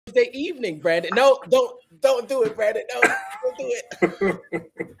Thursday evening, Brandon. No, don't do it, Brandon. No, don't do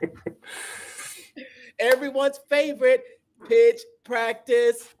it. Everyone's favorite pitch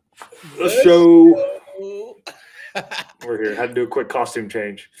practice. The show. We're here. Had to do a quick costume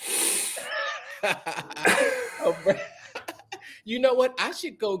change. You know what? I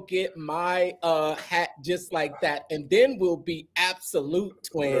should go get my hat just like that, and then we'll be absolute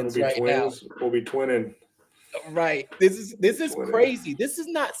twins now. We'll be twinning. Right. This is crazy. This is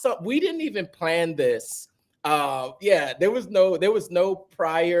not something we didn't even plan this. Yeah, there was no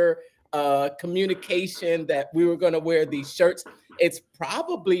prior communication that we were going to wear these shirts. It's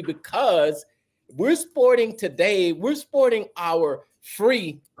probably because we're sporting our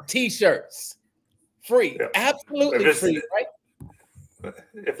free t-shirts. Free. Yeah. Absolutely free, right?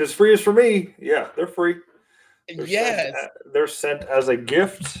 If it's free as for me, yeah, they're free. Yes. They're sent as a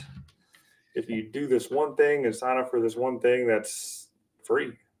gift. If you do this one thing and sign up for this one thing, that's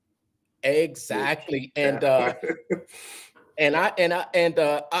free. Exactly. Yeah.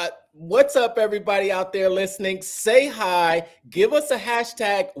 What's up, everybody out there listening? Say hi. Give us a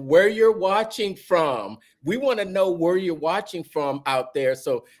hashtag where you're watching from. We want to know where you're watching from out there.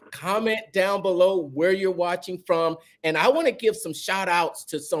 So comment down below where you're watching from. And I want to give some shout outs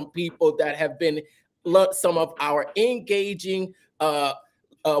to some people that have been some of our engaging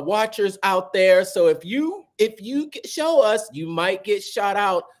watchers out there. So if you show us, you might get shout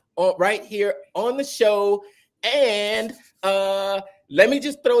out right here on the show. And let me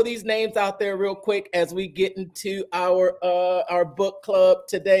just throw these names out there real quick as we get into our book club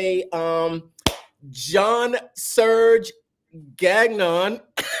today. John Serge Gagnon.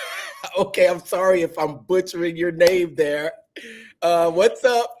 Okay, I'm sorry if I'm butchering your name there. What's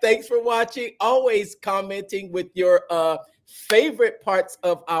up? Thanks for watching. Always commenting with your favorite parts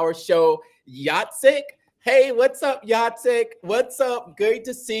of our show. Yatsik. Hey, what's up, Yatsik? What's up? Great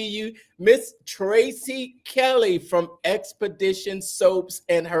to see you. Miss Tracy Kelly from Expedition Soaps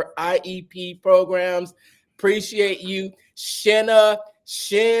and her IEP programs. Appreciate you. Shenna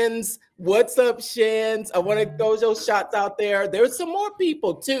Shins. What's up, Shins? I want to throw those shots out there. There's some more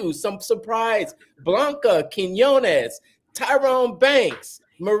people, too. Some surprise. Blanca Quinones, Tyrone Banks,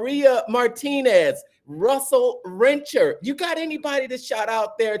 Maria Martinez, Russell Rencher. You got anybody to shout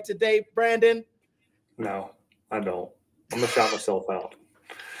out there today, Brandon? No, I don't. I'm gonna shout myself out.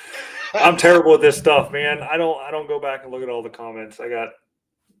 I'm terrible at this stuff, man. I don't go back and look at all the comments. I got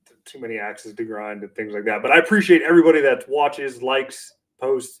too many axes to grind and things like that. But I appreciate everybody that watches, likes,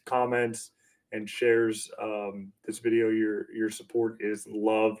 posts, comments, and shares this video. Your support is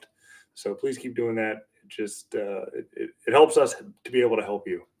loved. So please keep doing that. It helps us to be able to help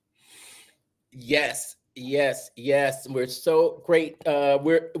you. Yes. We're so great.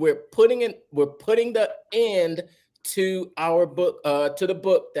 We're putting the end to our book, to the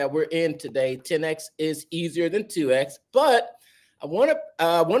book that we're in today. 10x is easier than 2x. But I want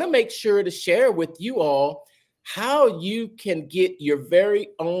to make sure to share with you all how you can get your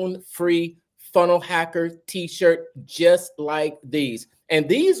very own free Funnel Hacker t-shirt just like these. And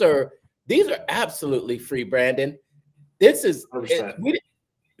these are absolutely free, Brandon. This is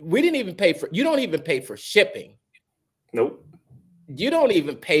we didn't even pay for, you don't even pay for shipping. Nope. You don't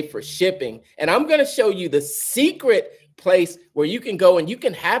even pay for shipping. And I'm going to show you the secret place where you can go and you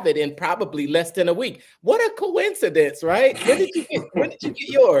can have it in probably less than a week. What a coincidence, right? When did you get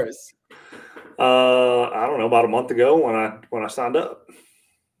yours? I don't know, about a month ago when I signed up.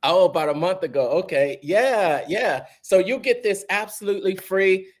 Oh, about a month ago. Okay. Yeah. So you'll get this absolutely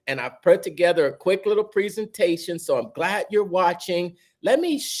free. And I put together a quick little presentation. So I'm glad you're watching. Let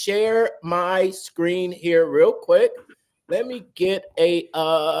me share my screen here real quick. Let me get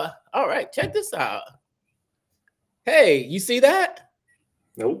all right, check this out. Hey, you see that?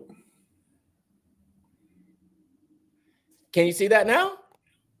 Nope. Can you see that now?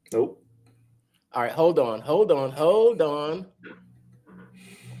 Nope. All right, hold on. Now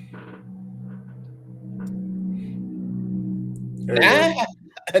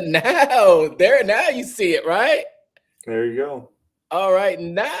you see it, right? There you go. All right,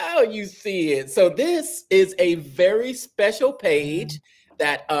 now you see it. So this is a very special page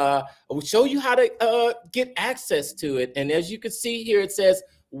that will show you how to get access to it. And as you can see here, it says,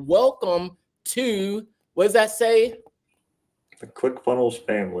 welcome to, what does that say? The ClickFunnels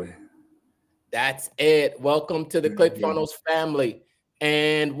family. That's it. Welcome to the ClickFunnels family.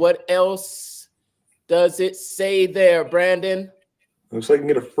 And what else does it say there, Brandon? Looks like you can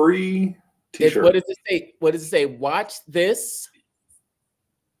get a free t-shirt. What does it say? What does it say? Watch this.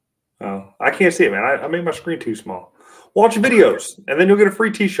 Oh, I can't see it, man. I made my screen too small. Watch videos, and then you'll get a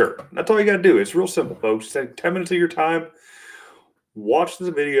free t-shirt. That's all you got to do. It's real simple, folks. Take 10 minutes of your time. watch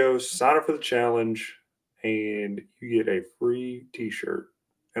the videos, sign up for the challenge, and you get a free t-shirt.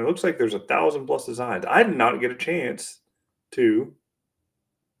 And it looks like there's 1,000+ designs. I did not get a chance to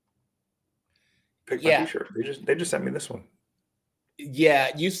pick my t-shirt. They just sent me this one. Yeah,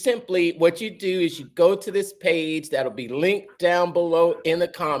 you simply, what you do is you go to this page that'll be linked down below in the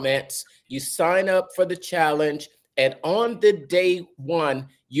comments. You sign up for the challenge, and on the day one,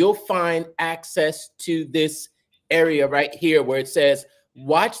 you'll find access to this area right here where it says,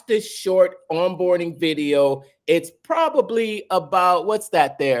 watch this short onboarding video. It's probably about, what's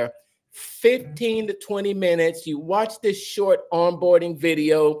that there? 15 to 20 minutes. You watch this short onboarding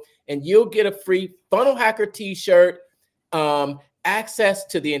video and you'll get a free Funnel Hacker t-shirt, access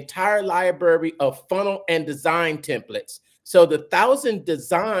to the entire library of funnel and design templates. So the 1,000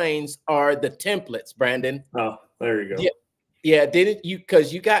 designs are the templates, Brandon. Oh, there you go. Yeah, didn't you?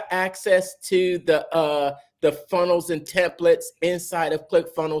 Because you got access to the funnels and templates inside of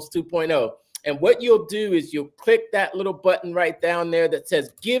ClickFunnels 2.0. And what you'll do is you'll click that little button right down there that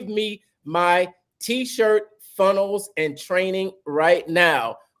says, give me my t-shirt, funnels, and training right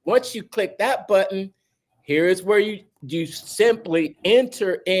now. Once you click that button, here is where you simply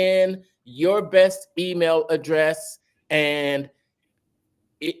enter in your best email address. And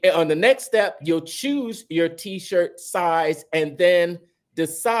on the next step, you'll choose your t-shirt size and then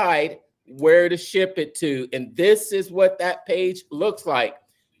decide where to ship it to. And this is what that page looks like.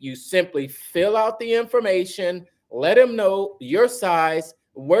 You simply fill out the information, let them know your size,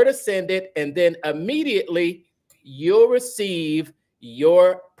 where to send it, and then immediately you'll receive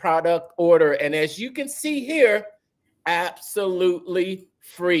your product order. And as you can see here, absolutely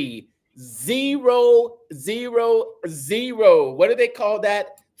free. 0, 0, 0. What do they call that?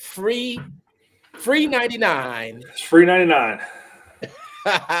 Free 99. It's free 99.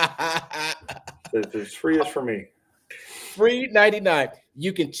 It's free as for me. Free 99.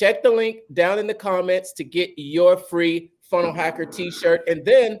 You can check the link down in the comments to get your free Funnel Hacker t-shirt. And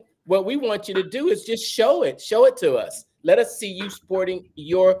then what we want you to do is just show it to us. Let us see you sporting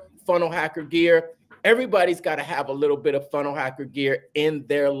your Funnel Hacker gear. Everybody's got to have a little bit of Funnel Hacker gear in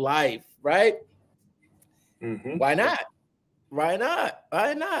their life, right? Mm-hmm. Why not? Why not?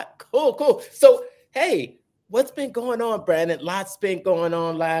 Why not? Cool, cool. So, hey, what's been going on, Brandon? Lots been going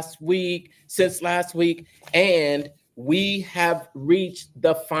on since last week, and we have reached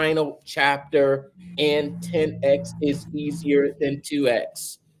the final chapter in 10x is easier than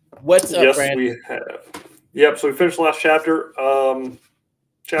 2x. What's up, Brandon? Yes, we have. Yep, so we finished the last chapter.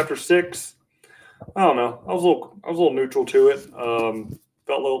 Chapter 6. I don't know. I was a little neutral to it.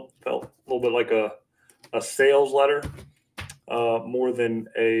 Felt a little bit like a sales letter, more than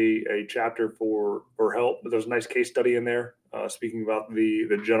a chapter for help. But there's a nice case study in there, speaking about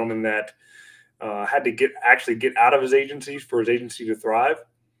the gentleman that had to get out of his agency for his agency to thrive,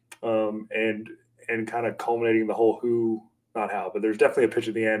 and kind of culminating the whole who, not how. But there's definitely a pitch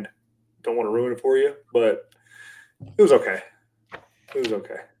at the end. Don't want to ruin it for you, but it was okay. It was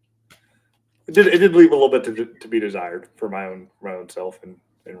okay. It did leave a little bit to be desired for my own self and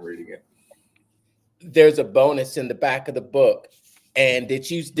reading it. There's a bonus in the back of the book, and did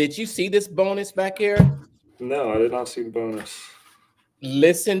you see this bonus back here? No, I did not see the bonus.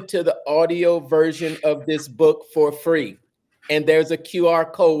 Listen to the audio version of this book for free, and there's a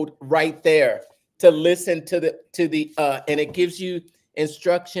QR code right there to listen to the and it gives you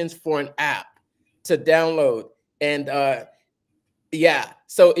instructions for an app to download. And yeah,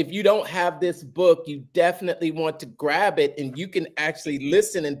 so if you don't have this book, you definitely want to grab it, and you can actually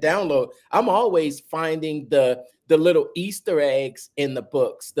listen and download. I'm always finding the little Easter eggs in the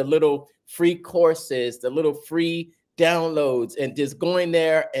books, the little free courses, the little free downloads, and just going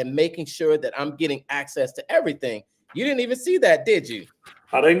there and making sure that I'm getting access to everything. You didn't even see that, did you?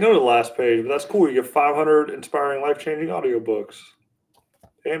 I didn't go to the last page, but that's cool. You get 500 inspiring, life-changing audiobooks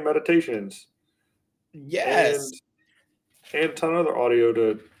and meditations. Yes. And a ton of other audio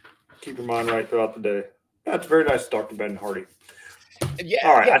to keep your mind right throughout the day. That's very nice, Dr. Ben Hardy. Yeah.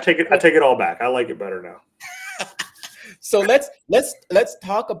 All right, yeah. I take it all back. I like it better now. So let's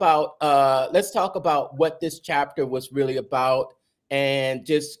talk about what this chapter was really about, and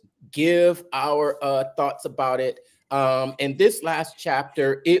just give our thoughts about it. In this last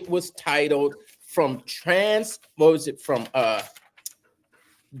chapter, it was titled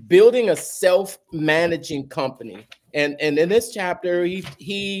building a self-managing company. And in this chapter,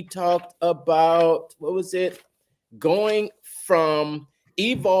 he talked about,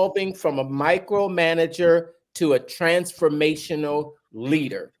 evolving from a micromanager to a transformational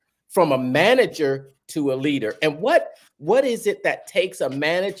leader, from a manager to a leader. And what is it that takes a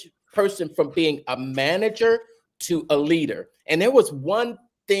person from being a manager to a leader? And there was one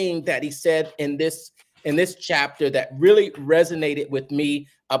thing that he said in this chapter that really resonated with me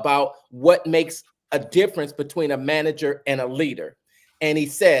about what makes a difference between a manager and a leader. And he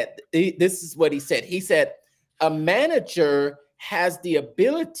said, this is what he said. He said, a manager has the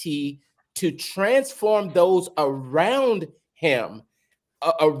ability to transform those around him,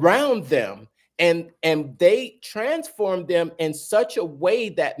 around them, and they transform them in such a way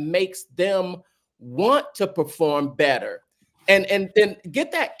that makes them want to perform better. And then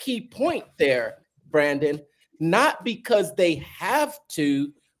get that key point there, Brandon, not because they have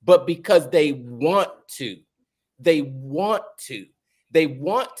to, but because they want to. They want to. They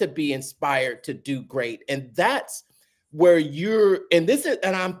want to be inspired to do great. And that's where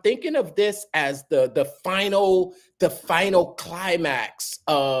and I'm thinking of this as the final climax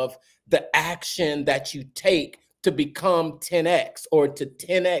of the action that you take to become 10x, or to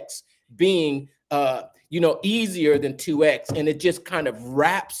 10x being easier than 2x, and it just kind of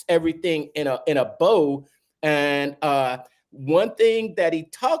wraps everything in a bow. And one thing that he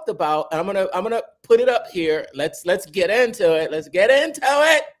talked about, I'm gonna put it up here. Let's get into it. Let's get into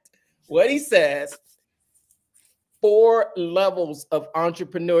it. What he says: 4 levels of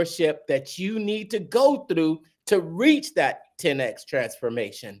entrepreneurship that you need to go through to reach that 10x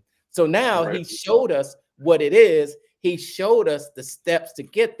transformation. So now he showed us what it is. He showed us the steps to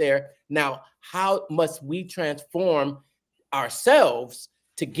get there. Now, how must we transform ourselves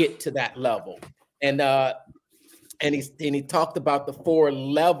to get to that level? And he talked about the 4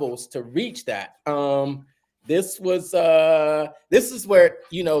 levels to reach that. This is where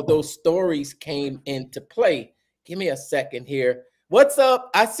those stories came into play. Give me a second here. What's up?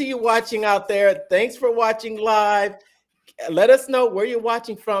 I see you watching out there. Thanks for watching live. Let us know where you're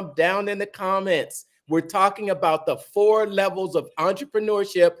watching from down in the comments. We're talking about the 4 levels of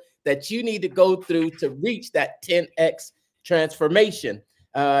entrepreneurship that you need to go through to reach that 10x transformation.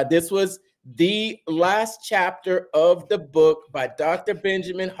 This was the last chapter of the book by Dr.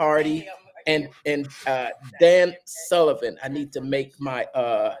 Benjamin Hardy and Dan Sullivan. I need to make my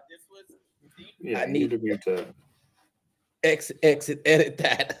I need to exit edit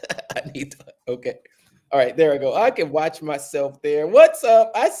that. I need to, okay. All right, there I go. I can watch myself there. What's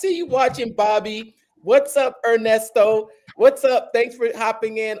up? I see you watching, Bobby. What's up, Ernesto? What's up? Thanks for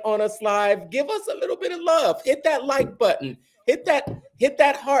hopping in on us live. Give us a little bit of love. Hit that like button. Hit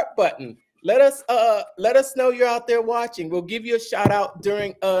that heart button. Let us know you're out there watching. We'll give you a shout out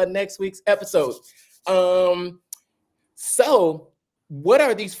during next week's episode. So what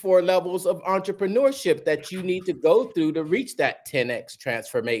are these 4 levels of entrepreneurship that you need to go through to reach that 10x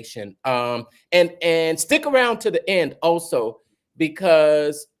transformation? And stick around to the end also,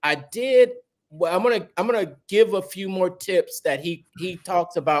 because I'm gonna give a few more tips that he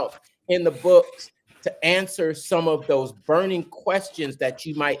talks about in the books to answer some of those burning questions that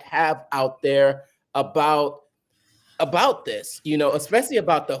you might have out there about this, especially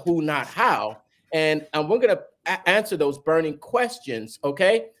about the who, not how. And we're gonna answer those burning questions,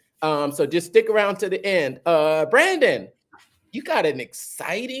 okay? So just stick around to the end. Brandon, you got an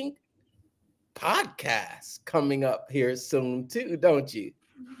exciting podcast coming up here soon too, don't you?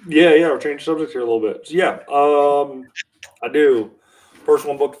 Yeah, we're changing subjects here a little bit. So yeah, I do. First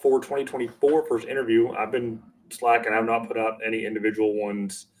one booked for 2024, first interview. I've been slacking. I've not put out any individual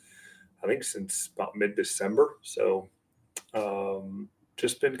ones, I think, since about mid-December. So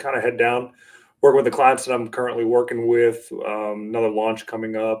just been kind of head down, working with the clients that I'm currently working with, another launch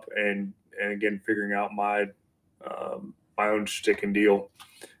coming up, and again, figuring out my own shtick and deal.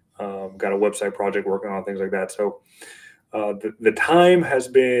 Got a website project working on, things like that. So the time has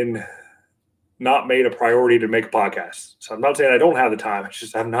been not made a priority to make a podcast. So I'm not saying I don't have the time. It's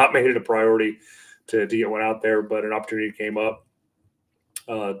just I've not made it a priority to get one out there, but an opportunity came up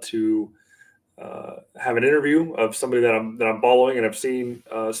to have an interview of somebody that I'm following and I've seen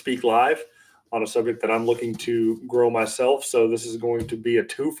speak live on a subject that I'm looking to grow myself. So this is going to be a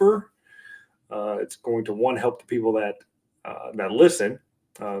twofer. It's going to, one, help the people that listen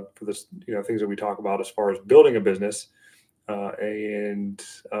for this, things that we talk about as far as building a business, and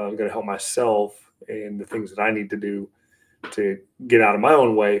I'm going to help myself in the things that I need to do to get out of my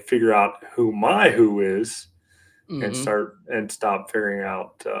own way, figure out who my who is, and stop figuring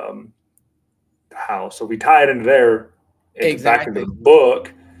out how. So we tie it into there, back into the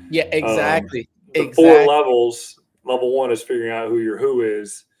book. Yeah, exactly. The 4 levels. Level 1 is figuring out who your who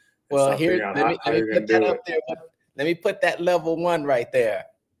is. Well, here, let me put that up there. Let me put that level 1 right there.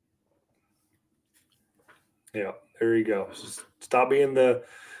 Yeah, there you go. Just stop being the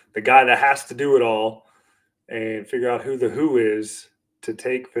guy that has to do it all, and figure out who the who is to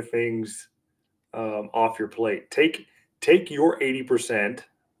take the things off your plate. Take take your 80%,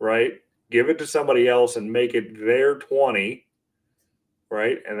 right? Give it to somebody else and make it their 20,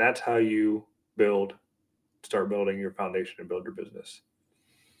 right? And that's how you start building your foundation and build your business.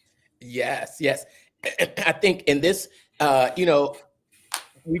 Yes, yes. I think in this,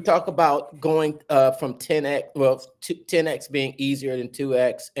 we talk about going from 10x, well, 10x being easier than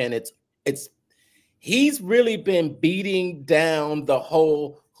 2x, and he's really been beating down the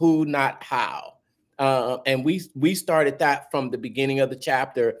whole who, not how. And we started that from the beginning of the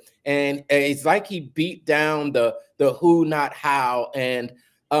chapter, and it's like he beat down the who, not how. And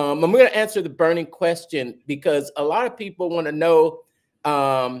I'm going to answer the burning question, because a lot of people want to know,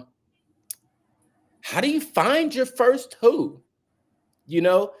 how do you find your first who?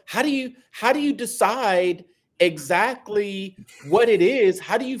 How do you decide exactly what it is?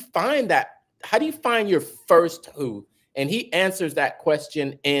 How do you find that? How do you find your first who? And he answers that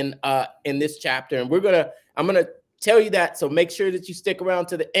question in this chapter. And I'm gonna tell you that. So make sure that you stick around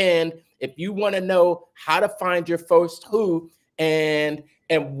to the end if you want to know how to find your first who, and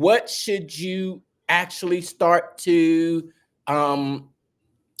what should you actually start to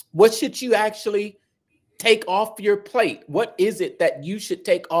what should you actually take off your plate? What is it that you should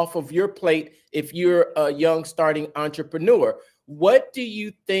take off of your plate if you're a young starting entrepreneur? What do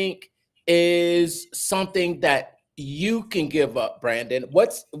you think is something that you can give up, Brandon?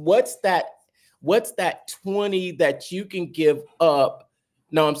 What's that 20 that you can give up?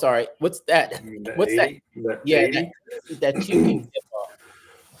 No, I'm sorry. What's that? What's 80, that? Yeah, 80? that you can give up.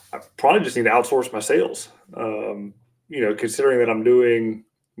 I probably just need to outsource my sales. Considering that I'm doing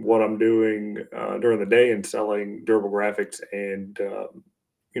what I'm doing during the day and selling durable graphics and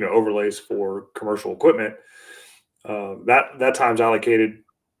overlays for commercial equipment, that time's allocated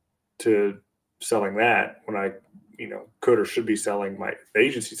to selling that, when I could or should be selling my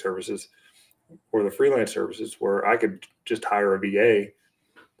agency services or the freelance services, where I could just hire a VA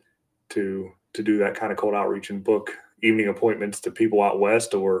to do that kind of cold outreach and book evening appointments to people out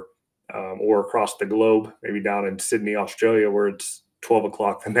west or across the globe, maybe down in Sydney, Australia, where it's 12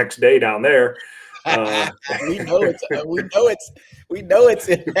 o'clock the next day down there. we know it's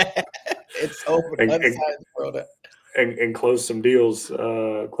it's over the other side of the world. And close some deals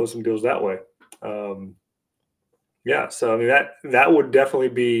that way. So I mean, that would definitely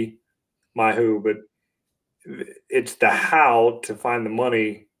be my who, but it's the how to find the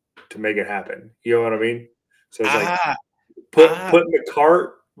money to make it happen. You know what I mean? So it's like putting the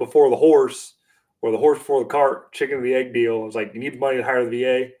cart before the horse, or the horse before the cart, chicken and the egg deal. It's like, you need the money to hire the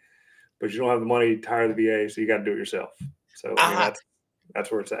VA, but you don't have the money to hire the VA, so you got to do it yourself. So I mean,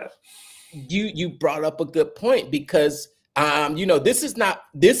 that's where it's at. You brought up a good point, because this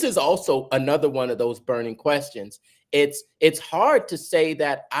is also another one of those burning questions. It's hard to say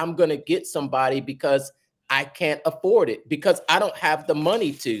that I'm going to get somebody because I can't afford it, because I don't have the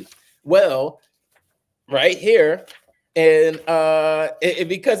money to. Well, right here, and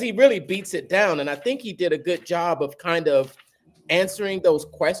because he really beats it down, and I think he did a good job of kind of answering those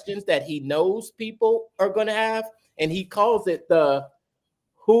questions that he knows people are going to have, and he calls it the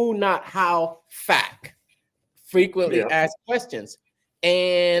who, not how, fact. Frequently asked questions.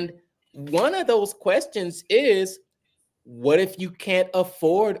 And one of those questions is, what if you can't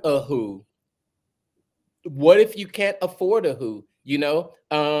afford a who? What if you can't afford a who? You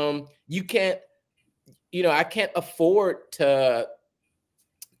can't, I can't afford to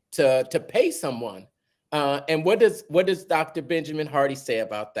pay someone. And what does Dr. Benjamin Hardy say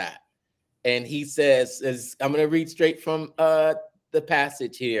about that? And he says, I'm going to read straight from the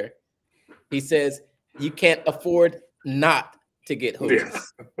passage here. He says, you can't afford not to get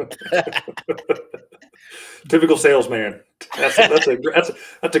who's. Yeah. Typical salesman. That's a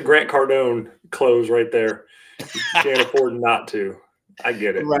Grant Cardone close right there. You can't afford not to. I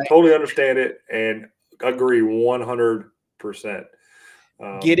get it. Right. Totally understand it and agree 100%.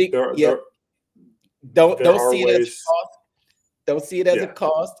 Don't see it as a cost. Don't see it as a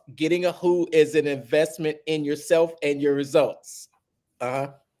cost. Getting a who is an investment in yourself and your results.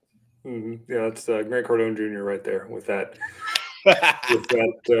 Mm-hmm. Yeah, that's Grant Cardone Jr. right there with that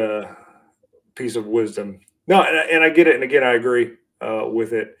piece of wisdom. No, and I get it, and again, I agree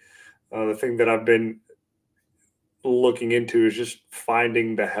with it. The thing that I've been looking into is just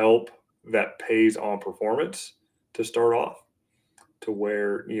finding the help that pays on performance to start off, to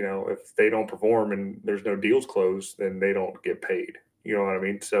where, if they don't perform and there's no deals closed, then they don't get paid. You know what I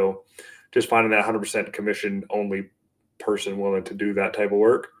mean? So just finding that 100% commission only person willing to do that type of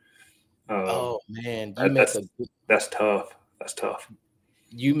work. Oh man, that's tough. That's tough.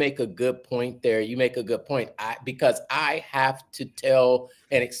 You make a good point there. You make a good point. Because I have to tell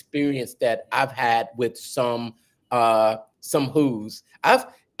an experience that I've had with some some who's.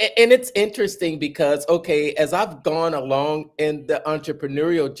 And it's interesting because, okay, as I've gone along in the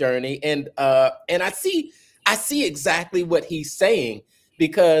entrepreneurial journey, and I see exactly what he's saying,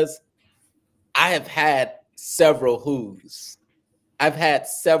 because I have had several who's. I've had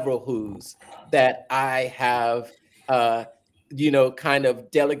several who's that I have, kind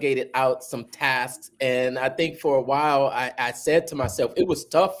of delegated out some tasks. And I think for a while, I said to myself, it was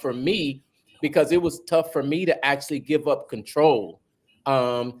tough for me, because it was tough for me to actually give up control.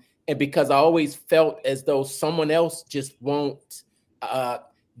 And because I always felt as though someone else just they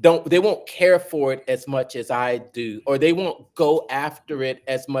won't care for it as much as I do, or they won't go after it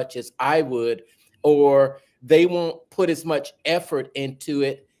as much as I would, or they won't put as much effort into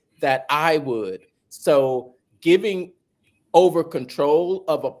it that I would. So giving over control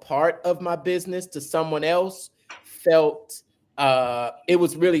of a part of my business to someone else felt, it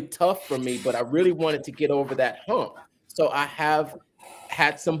was really tough for me, but I really wanted to get over that hump. So I have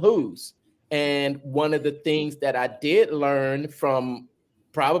had some who's. And one of the things that I did learn from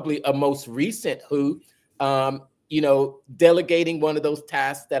probably a most recent who, delegating one of those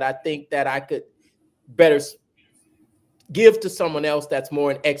tasks that I think that I could better give to someone else that's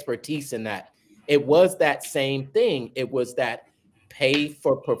more an expertise in that. It was that same thing. It was that pay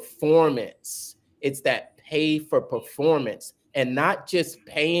for performance. It's that pay for performance, and not just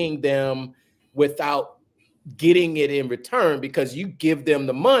paying them without getting it in return, because you give them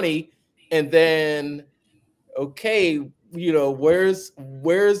the money and then, okay, where's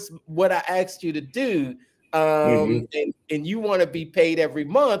what I asked you to do? And you want to be paid every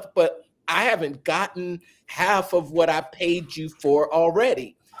month, but I haven't gotten half of what I paid you for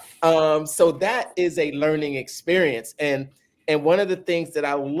already. So that is a learning experience. And one of the things that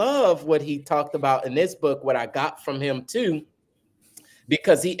I love what he talked about in this book, what I got from him too,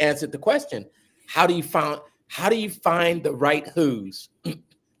 because he answered the question, how do you find the right who's?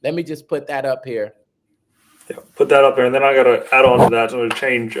 Let me just put that up here. Yeah, put that up there, and then I got to add on to that. So I'm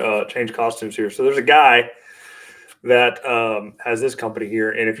going to change costumes here. So there's a guy that has this company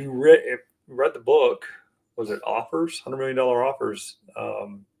here, and if you read the book, was it Offers, $100 million Offers?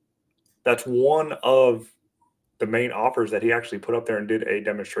 That's one of the main offers that he actually put up there and did a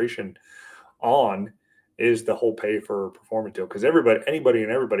demonstration on, is the whole pay for performance deal. Because anybody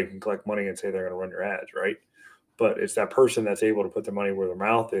and everybody can collect money and say they're going to run your ads, right? But it's that person that's able to put their money where their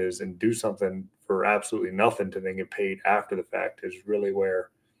mouth is and do something for absolutely nothing to then get paid after the fact, is really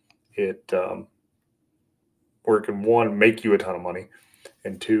where it can, one, make you a ton of money,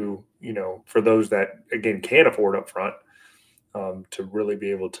 and two, for those that, again, can't afford up front, to really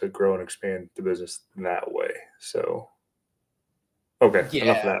be able to grow and expand the business that way. So, okay, yeah.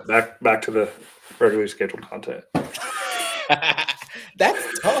 Enough of that. Back to the regularly scheduled content.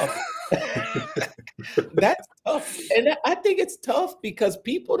 That's tough. That's tough. And I think it's tough because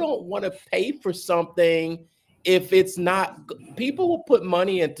people don't want to pay for something if it's not. People will put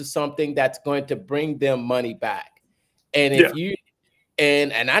money into something that's going to bring them money back. And if you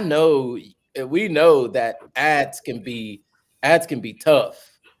and I know, we know that ads can be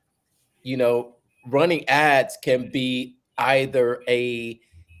tough. Running ads can be either a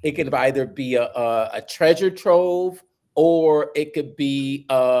treasure trove, or it could be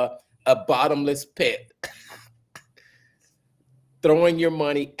a bottomless pit. Throwing your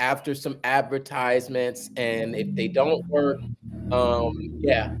money after some advertisements, and if they don't work,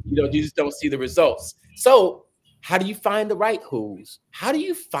 you just don't see the results. So how do you find the right who's? How do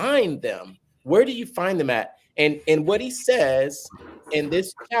you find them? Where do you find them at? And what he says in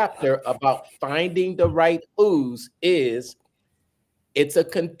this chapter about finding the right who's is, it's a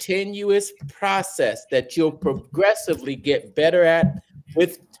continuous process that you'll progressively get better at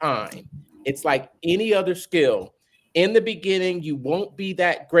with time. It's like any other skill. In the beginning, you won't be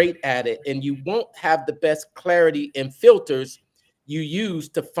that great at it, and you won't have the best clarity and filters you use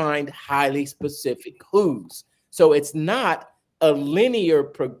to find highly specific who's. So it's not a linear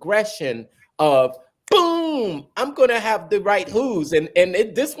progression of, boom, I'm going to have the right who's. And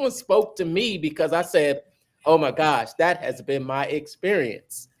this one spoke to me because I said, oh my gosh, that has been my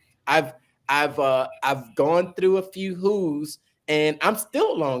experience. I've gone through a few who's, and I'm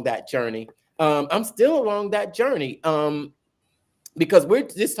still along that journey. Because we're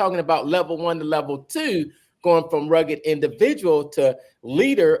just talking about level 1 to level 2, going from rugged individual to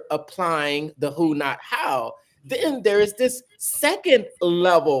leader, applying the who, not how. Then there is this second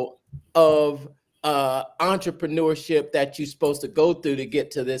level of entrepreneurship that you're supposed to go through to get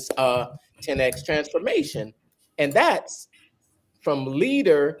to this 10x transformation. And that's from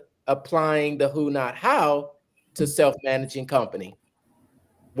leader, applying the who, not how, to self-managing company.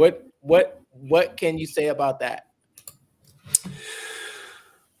 What can you say about that?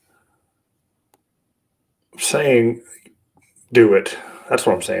 Saying do it. That's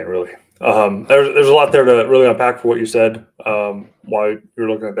what I'm saying, really. There's a lot there to really unpack for what you said. While you're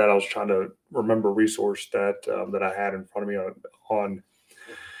looking at that, I was trying to remember a resource that that I had in front of me on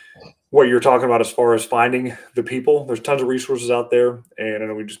what you're talking about as far as finding the people. There's tons of resources out there, and I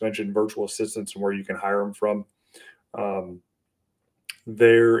know we just mentioned virtual assistants and where you can hire them from.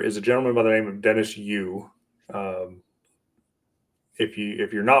 There is a gentleman by the name of Dennis Yu. If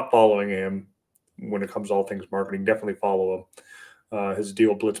you're not following him when it comes to all things marketing, definitely follow him. His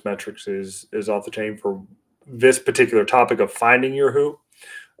deal Blitz Metrics is off the chain for this particular topic of finding your who.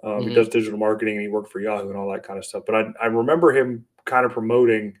 He does digital marketing and he worked for Yahoo and all that kind of stuff. But I remember him kind of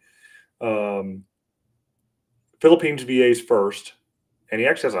promoting Philippines VAs first, and he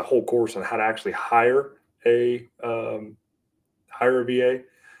actually has a whole course on how to actually hire a VA.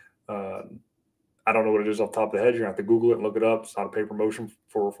 I don't know what it is off the top of the head. You're gonna have to Google it and look it up. It's not a paid promotion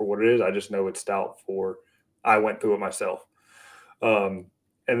for what it is. I just know it's stout I went through it myself. And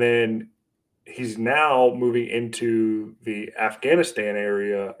then he's now moving into the Afghanistan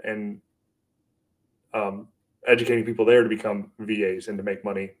area and educating people there to become VAs and to make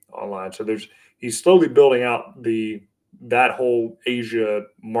money online. So he's slowly building out that whole Asia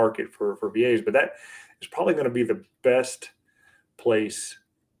market for VAs, but that is probably going to be the best place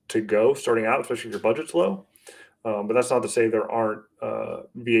to go starting out, especially if your budget's low. But that's not to say there aren't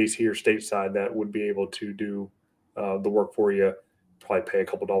VAs here stateside that would be able to do the work for you, probably pay a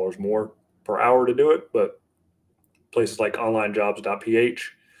couple dollars more per hour to do it. But places like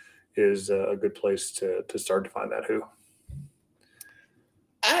onlinejobs.ph is a good place to start to find that who.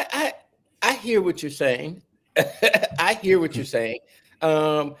 I hear what you're saying. I hear what you're saying.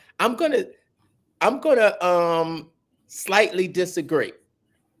 I'm gonna slightly disagree.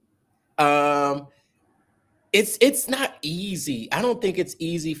 It's not easy. I don't think it's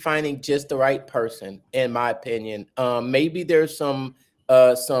easy finding just the right person, in my opinion. Maybe there's some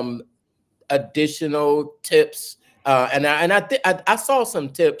additional tips, and I saw some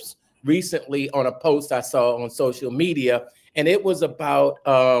tips recently on a post I saw on social media, and it was about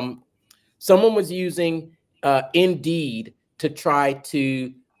someone was using Indeed to try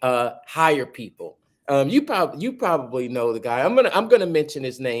to hire people. You probably know the guy. I'm gonna mention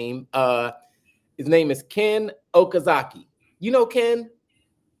his name. His name is Ken Okazaki. You know Ken?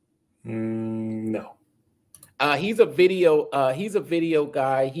 No. He's a video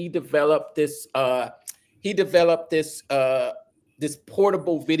guy. He developed this this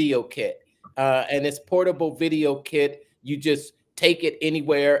portable video kit. And this portable video kit, you just take it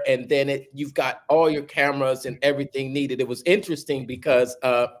anywhere, and then you've got all your cameras and everything needed. It was interesting because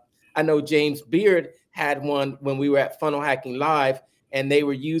I know James Beard had one when we were at Funnel Hacking Live, and they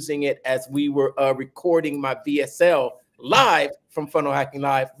were using it as we were recording my VSL live from Funnel Hacking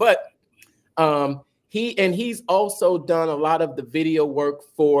Live. But he's also done a lot of the video work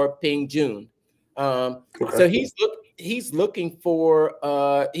for Ping Jun. So he's looking for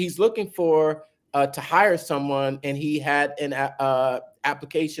to hire someone, and he had an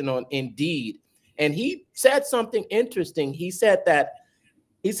application on Indeed, and he said something interesting. He said that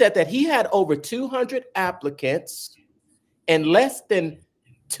he had over 200 applicants, and less than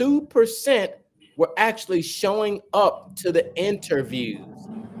 2% were actually showing up to the interviews.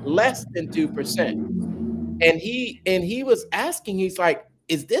 Less than 2%. And he was asking, he's like,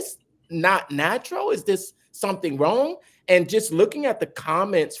 is this not natural? Is this something wrong? And just looking at the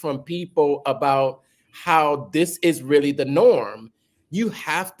comments from people about how this is really the norm, you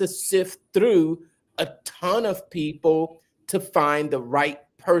have to sift through a ton of people to find the right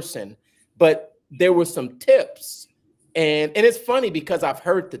person. But there were some tips. And it's funny because I've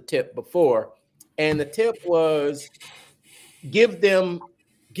heard the tip before. And the tip was give them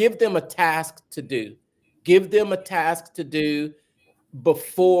a task to do. Give them a task to do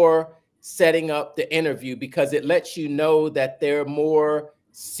before setting up the interview, because it lets you know that they're more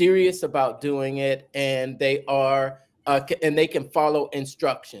serious about doing it, and they are and they can follow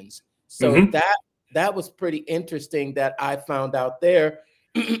instructions. So that was pretty interesting that I found out there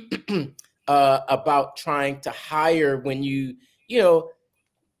about trying to hire when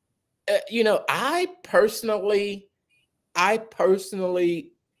I personally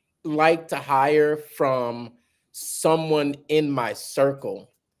like to hire from someone in my circle.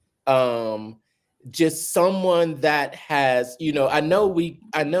 Just someone that has, I know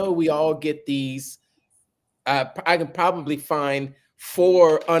we all get these. I can probably find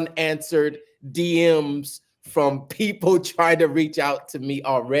 4 unanswered DMs from people trying to reach out to me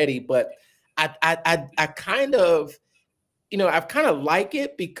already, but I kind of, I kind of like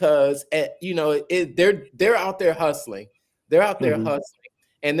it because they're out there hustling. They're out there hustling,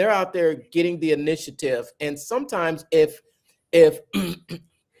 and they're out there getting the initiative. And sometimes if if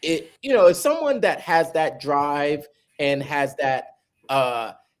someone that has that drive and has that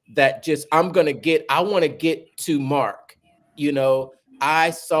that just I want to get to Mark, I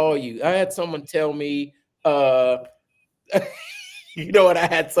saw you. I had someone tell me, you know what? I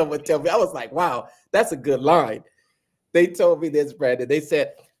had someone tell me, I was like, wow, that's a good line. They told me this, Brandon. They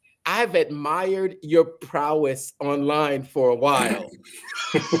said, I've admired your prowess online for a while.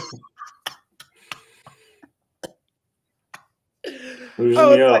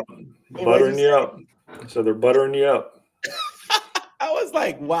 Losing you up, buttering you up. So they're buttering you up. I was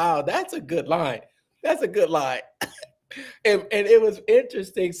like, wow, that's a good line. That's a good line. And it was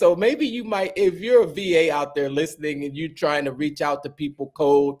interesting. So maybe you might, if you're a VA out there listening and you're trying to reach out to people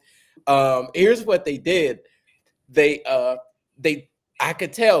cold, here's what they did. I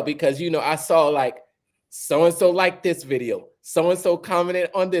could tell because, I saw like so-and-so liked this video. So-and-so commented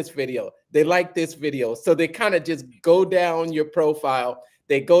on this video. They like this video. So they kind of just go down your profile.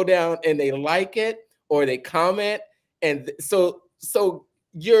 They go down and they like it or they comment. And so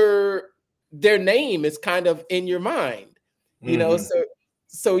their name is kind of in your mind,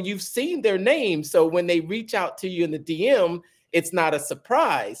 so you've seen their name. So when they reach out to you in the DM, it's not a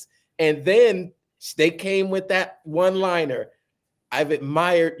surprise. And then they came with that one-liner. I've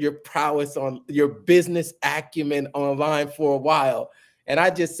admired your prowess on your business acumen online for a while. And I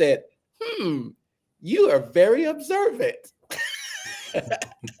just said, you are very observant.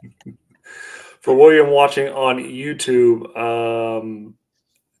 For William watching on YouTube,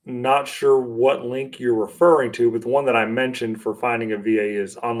 not sure what link you're referring to, but the one that I mentioned for finding a VA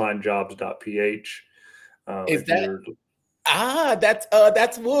is onlinejobs.ph. Is that?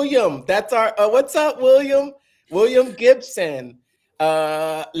 That's William. That's our. What's up, William? William Gibson.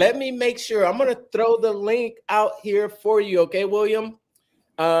 Let me make sure. I'm gonna throw the link out here for you. Okay, William.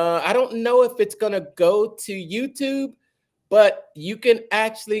 I don't know if it's gonna go to YouTube, but you can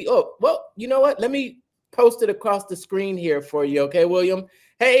actually. Oh, well, you know what? Let me post it across the screen here for you. Okay, William.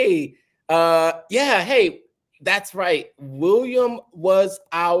 Hey, yeah, hey, that's right. William was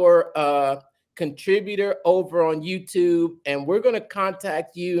our contributor over on YouTube, and we're going to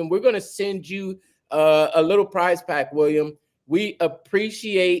contact you and we're going to send you a little prize pack, William. We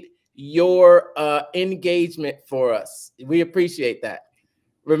appreciate your engagement for us. We appreciate that.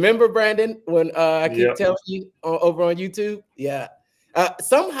 Remember, Brandon, when I keep telling you over on YouTube? Yeah.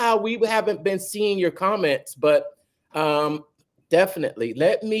 Somehow we haven't been seeing your comments, but definitely.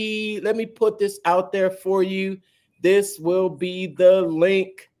 Let me put this out there for you. This will be the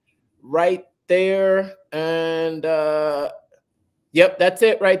link right there. And yep, that's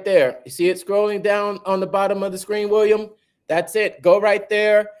it right there. You see it scrolling down on the bottom of the screen, William? That's it. Go right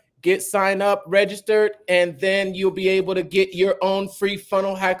there, get signed up, registered, and then you'll be able to get your own free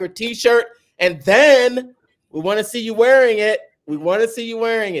Funnel Hacker t-shirt. And then we want to see you wearing it. We want to see you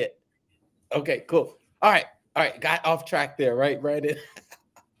wearing it. Okay, cool. All right. Got off track there, right, Brandon?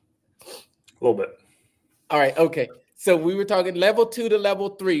 A little bit. All right. Okay. So we were talking level 2 to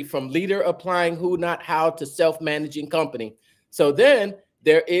level 3, from leader applying who, not how, to self-managing company. So then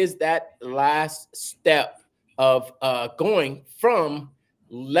there is that last step of going from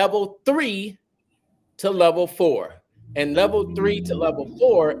level 3 to level 4. And level 3 to level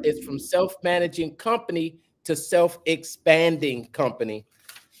 4 is from self-managing company to self-expanding company.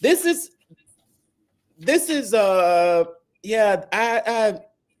 This is yeah,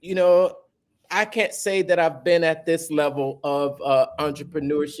 I can't say that I've been at this level of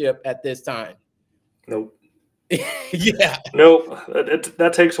entrepreneurship at this time. Nope. Yeah. Nope.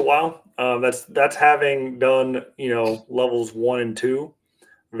 That takes a while. That's having done, levels 1 and 2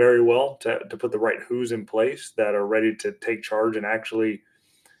 very well to put the right who's in place that are ready to take charge and actually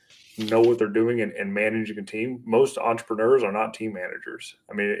know what they're doing and managing a team. Most entrepreneurs are not team managers.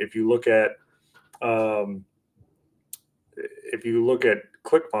 I mean, if you look at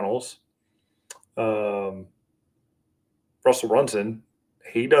ClickFunnels, Russell Brunson,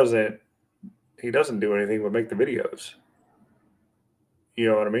 he doesn't do anything but make the videos. You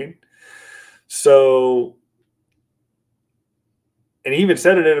know what I mean? So, and he even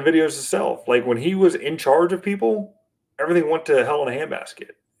said it in the videos himself. Like, when he was in charge of people, everything went to hell in a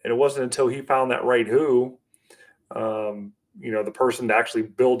handbasket. And it wasn't until he found that right who, the person that actually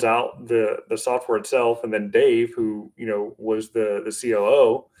builds out the software itself, and then Dave, who, was the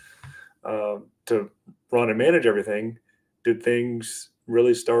COO, to run and manage everything, did things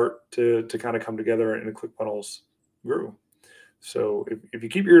really start to kind of come together, and the ClickFunnels grew. So if you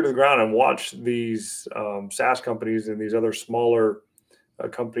keep your ear to the ground and watch these SaaS companies and these other smaller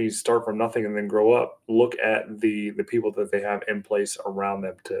companies start from nothing and then grow up, look at the people that they have in place around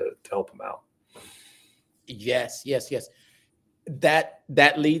them to help them out. Yes, yes, yes. That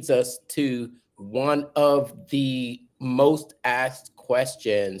leads us to one of the most asked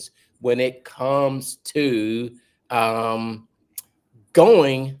questions when it comes to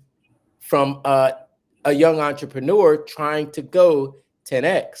going from a young entrepreneur trying to go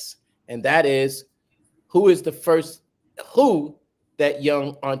 10x, and that is, who is the first who that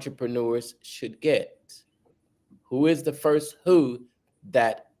young entrepreneurs should get? Who is the first who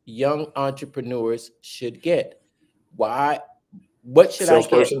that young entrepreneurs should get? Why? What should I get?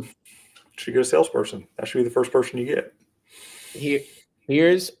 Salesperson. Should get a salesperson. That should be the first person you get.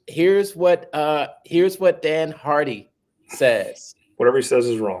 Here's what Dan Hardy says. Whatever he says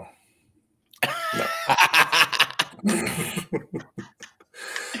is wrong. No.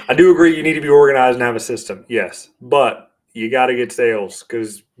 I do agree you need to be organized and have a system. Yes. But you got to get sales,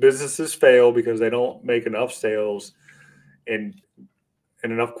 because businesses fail because they don't make enough sales in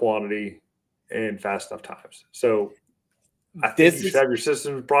enough quantity and fast enough times. So I think you should have your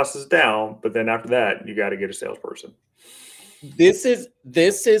systems process down, but then after that, you got to get a salesperson. This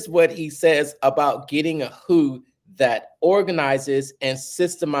is what he says about getting a who that organizes and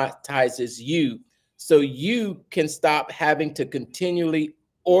systematizes you, so you can stop having to continually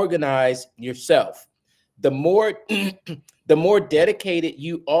organize yourself. The more the more dedicated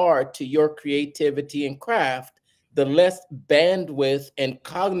you are to your creativity and craft, the less bandwidth and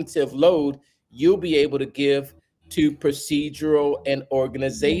cognitive load you'll be able to give to procedural and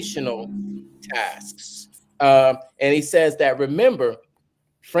organizational tasks. And he says that, remember,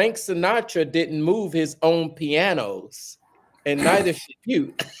 Frank Sinatra didn't move his own pianos, and neither should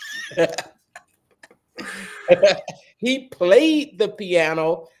you. He played the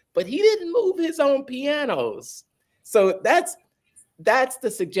piano, but he didn't move his own pianos. So that's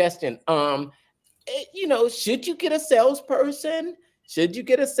the suggestion. You know, should you get a salesperson? Should you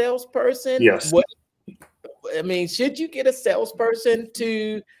get a salesperson? Yes. I mean, should you get a salesperson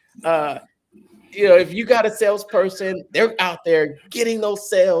to, you know, if you got a salesperson, they're out there getting those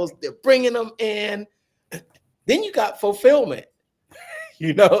sales, they're bringing them in. Then you got fulfillment,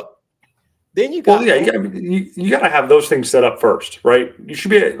 you know. Then you got, well, yeah, you got to have those things set up first, right? You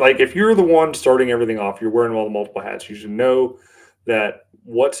should be like, if you're the one starting everything off, you're wearing all the multiple hats, you should know that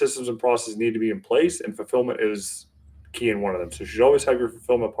what systems and processes need to be in place, and fulfillment is key in one of them. So you should always have your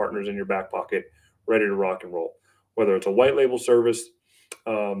fulfillment partners in your back pocket, ready to rock and roll. Whether it's a white label service,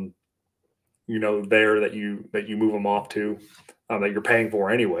 you know, there that you move them off to, that you're paying for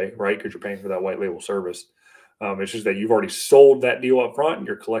anyway, right? Because you're paying for that white label service. It's just that you've already sold that deal up front and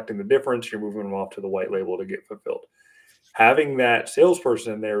you're collecting the difference. You're moving them off to the white label to get fulfilled. Having that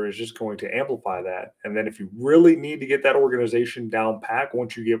salesperson in there is just going to amplify that. And then if you really need to get that organization down pack,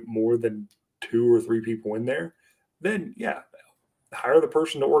 once you get more than 2 or 3 people in there, then yeah, hire the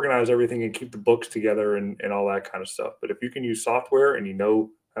person to organize everything and keep the books together and all that kind of stuff. But if you can use software and you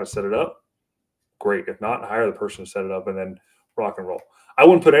know how to set it up, great. If not, hire the person to set it up and then rock and roll. I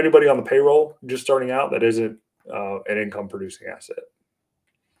wouldn't put anybody on the payroll just starting out that isn't an income producing asset.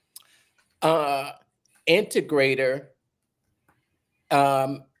 Integrator.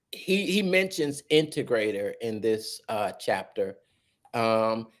 He mentions integrator in this chapter.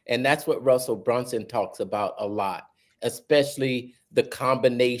 And that's what Russell Brunson talks about a lot, especially the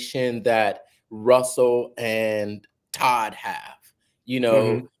combination that Russell and Todd have. You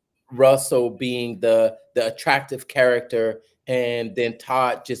know, Russell being the attractive character, and then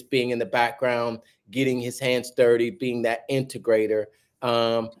Todd just being in the background, getting his hands dirty, being that integrator.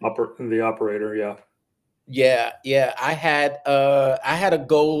 The operator, yeah. Yeah. I had a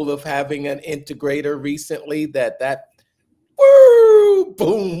goal of having an integrator recently that woo,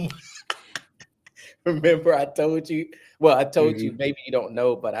 boom. Remember I told you, well, I told you, maybe you don't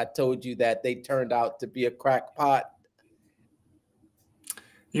know, but I told you that they turned out to be a crackpot.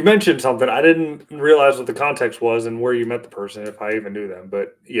 You mentioned something. I didn't realize what the context was and where you met the person, if I even knew them.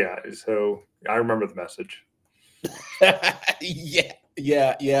 But yeah, so I remember the message. Yeah.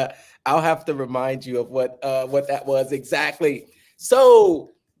 I'll have to remind you of what that was exactly.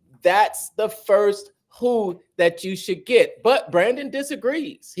 So that's the first who that you should get. But Brandon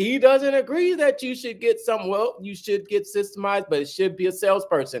disagrees. He doesn't agree that you should get you should get systemized, but it should be a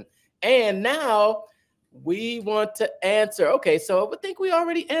salesperson. And now we want to answer. Okay, so I think we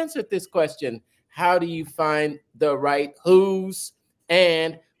already answered this question. How do you find the right who's?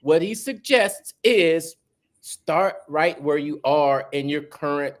 And what he suggests is start right where you are in your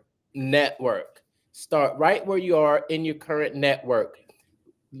current network. Start right where you are in your current network.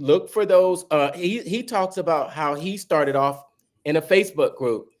 Look for those. He talks about how he started off in a Facebook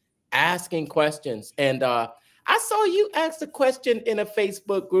group, asking questions. And I saw you ask a question in a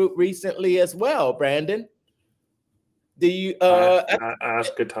Facebook group recently as well, Brandon. Do you I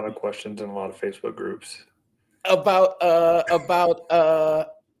ask a ton of questions in a lot of Facebook groups about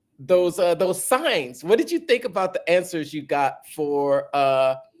those signs? What did you think about the answers you got for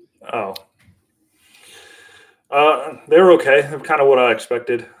they were okay. Kind of what I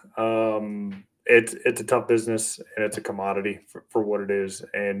expected. It's a tough business and it's a commodity for what it is.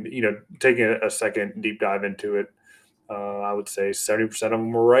 And, you know, taking a second deep dive into it, I would say 70% of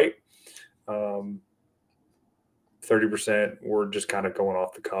them were right. 30% were just kind of going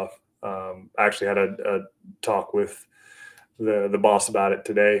off the cuff. I actually had a talk with the boss about it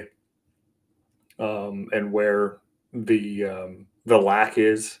today, and where the lack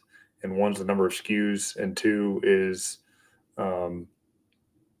is, and one's the number of SKUs, and two is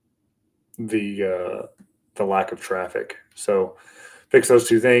the lack of traffic. So fix those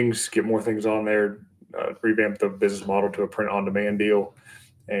two things, get more things on there, revamp the business model to a print on demand deal,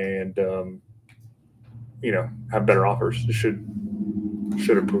 and you know, have better offers. It should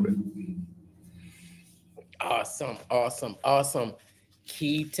improve it. Awesome.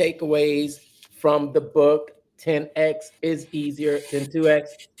 Key takeaways from the book: 10x is easier than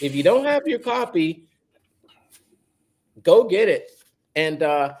 2x. If you don't have your copy, go get it. And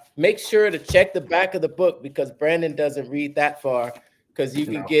make sure to check the back of the book, because Brandon doesn't read that far, because you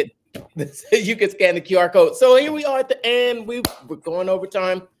can get you can scan the QR code. So here we are at the end. We're going over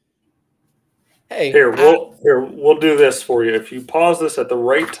time. Hey, we'll do this for you. If you pause this at the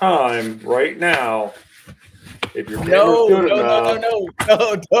right time, right now, if you're don't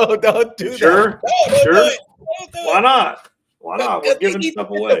do sure? that. Sure. Why not? We're giving stuff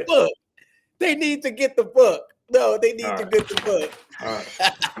away. They need to get the book. No, they need to get the book. All right,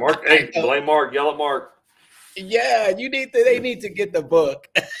 Mark. Hey, blame Mark. Yell at Mark. Yeah, they need to get the book.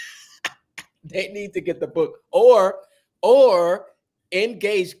 They need to get the book, or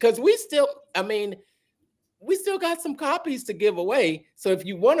engage, because we still got some copies to give away. So if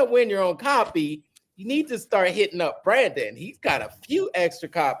you want to win your own copy, you need to start hitting up Brandon. He's got a few extra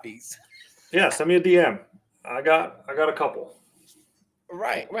copies. Yeah, send me a DM. I got a couple.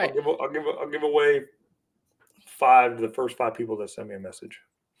 Right. I'll give away 5 to the first 5 people that send me a message.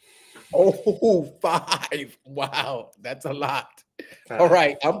 Oh, 5. Wow, that's a lot. All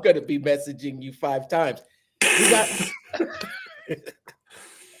right, I'm going to be messaging you 5 times. You got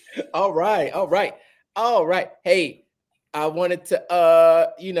All right. Hey, I wanted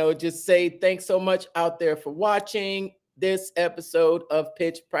to just say thanks so much out there for watching this episode of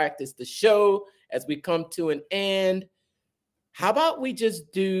Pitch Practice the Show. As we come to an end, how about we just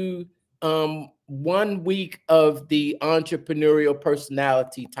do 1 week of the entrepreneurial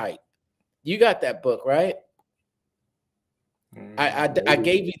personality type? You got that book, right? I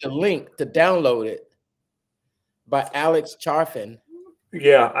gave you the link to download it, by Alex Charfen.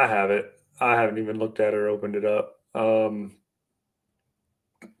 Yeah, I have it. I haven't even looked at it or opened it up.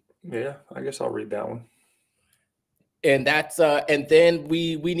 Yeah, I guess I'll read that one. And that's and then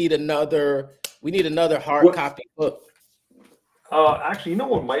we need another hard copy book. Actually, you know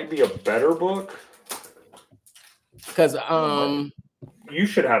what might be a better book? Because you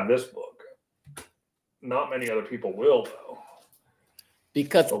should have this book. Not many other people will, though.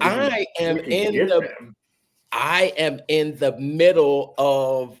 Because I am in the middle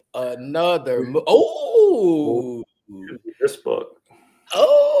of another. This book.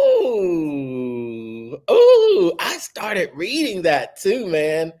 I started reading that too,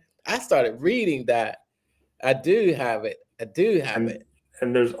 man. I do have it. And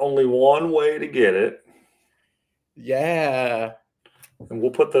there's only one way to get it. Yeah. And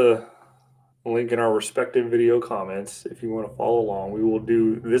we'll put the link in our respective video comments if you want to follow along. We will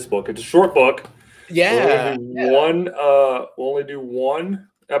do this book. It's a short book. Yeah. We'll only do one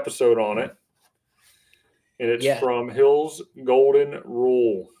episode on it. And it's from Hill's Golden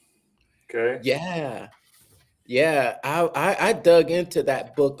Rule. Okay. Yeah. I dug into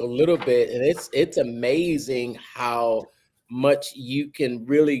that book a little bit, and it's amazing how much you can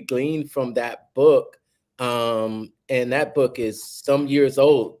really glean from that book. And that book is some years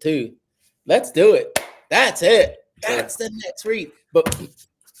old too. Let's do it. That's it. That's the next read. But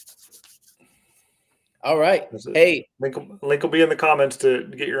all right. Hey, link will be in the comments to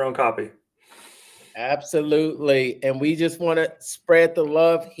get your own copy. Absolutely. And we just want to spread the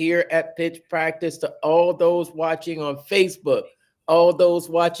love here at Pitch Practice to all those watching on Facebook, all those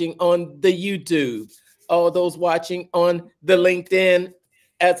watching on the YouTube, all those watching on the LinkedIn,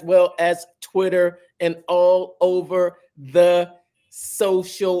 as well as Twitter, and all over the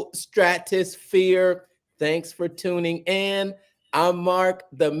social stratosphere. Thanks for tuning in. I'm Mark,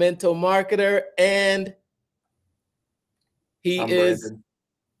 the mental marketer, and I'm Brandon.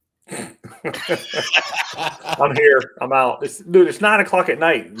 I'm here. I'm out. Dude, it's 9 o'clock at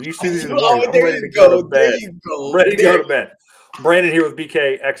night. You see these in the morning. I'm ready to go to bed. I'm ready to go to bed. Brandon here with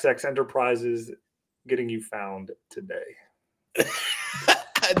BKXX Enterprises, getting you found today.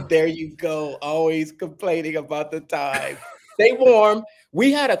 There you go. Always complaining about the time. Stay warm.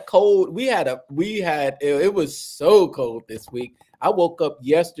 We had a cold. It was so cold this week. I woke up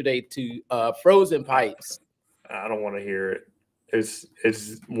yesterday to frozen pipes. I don't want to hear it. It's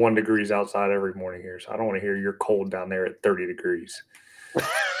 1 degree outside every morning here, so I don't want to hear you're cold down there at 30 degrees.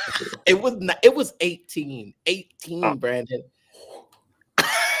 It was 18, Brandon.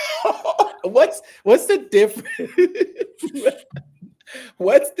 What's the difference?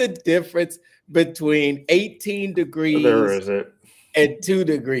 What's the difference between 18 degrees there is it. and 2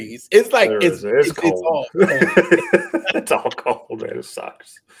 degrees? It's like it's cold. It's all cold, man. It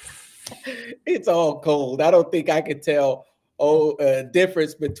sucks. It's all cold. I don't think I could tell.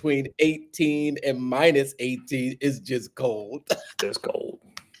 Difference between 18 and minus 18 is just cold. It's cold.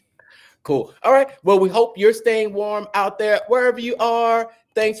 Cool. All right. Well, we hope you're staying warm out there wherever you are.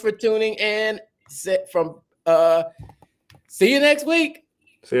 Thanks for tuning in. See you next week.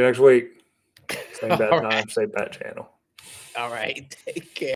 See you next week. Same bat time, same bat channel. All right. Take care.